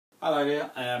Hello there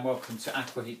and welcome to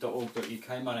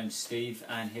aquaheat.org.uk. My name's Steve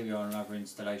and here we are on another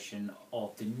installation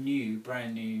of the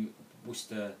brand new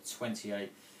Worcester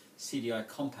 28 CDI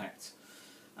Compact.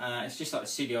 It's just like the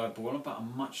CDI boiler but a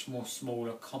much more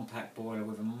smaller compact boiler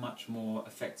with a much more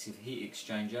effective heat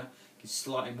exchanger. Gives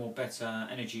slightly more better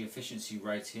energy efficiency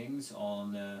ratings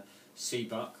on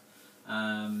CBUC.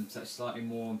 So it's slightly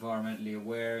more environmentally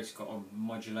aware. It's got a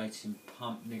modulating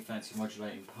pump, new fancy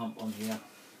modulating pump on here.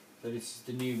 So this is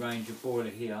the new range of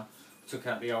boiler here. Took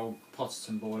out the old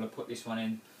Potterton boiler, put this one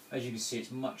in. As you can see,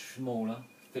 it's much smaller,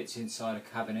 fits inside a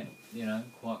cabinet, you know,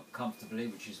 quite comfortably,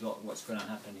 which is what's going to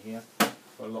happen here. Got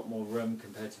a lot more room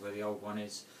compared to where the old one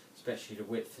is, especially the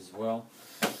width as well.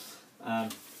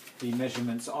 The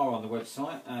measurements are on the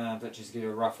website, but just to give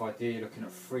you a rough idea, you're looking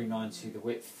at 390 the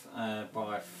width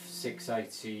by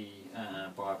 680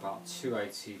 by about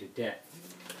 280 the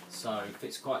depth. So it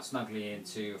fits quite snugly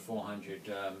into a 400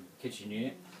 kitchen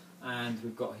unit. And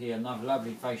we've got here another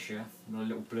lovely fascia, a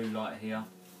little blue light here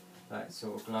that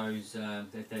sort of glows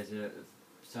if there's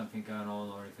something going on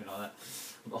or anything like that.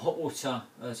 We've got hot water,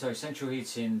 central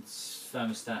heating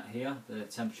thermostat here, the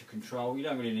temperature control. You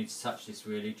don't really need to touch this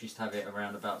really, just have it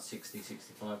around about 60,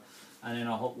 65. And then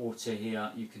our hot water here,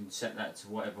 you can set that to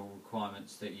whatever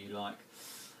requirements that you like.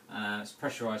 It's a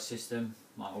pressurised system,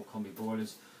 like all combi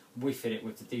boilers. We fit it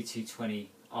with the DT20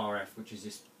 RF, which is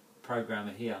this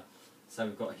programmer here. So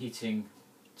we've got heating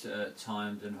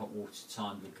timed and hot water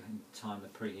timed. We can time the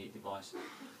preheat device.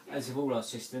 As with all our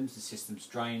systems, the system's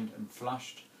drained and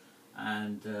flushed,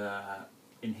 and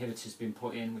inhibitor's been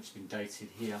put in, which has been dated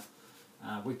here.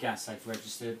 We're GasSafe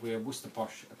registered. We're Worcester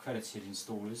Bosch accredited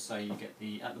installers, so you get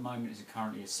at the moment is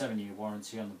currently a 7-year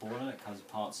warranty on the boiler that covers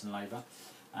parts and labour.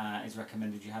 It's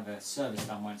recommended you have a service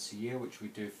done once a year, which we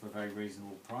do for a very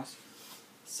reasonable price.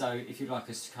 So if you'd like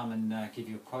us to come and give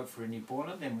you a quote for a new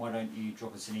boiler, then why don't you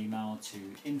drop us an email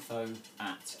to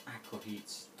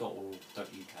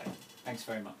info@aquaheat.org.uk. Thanks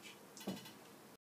very much.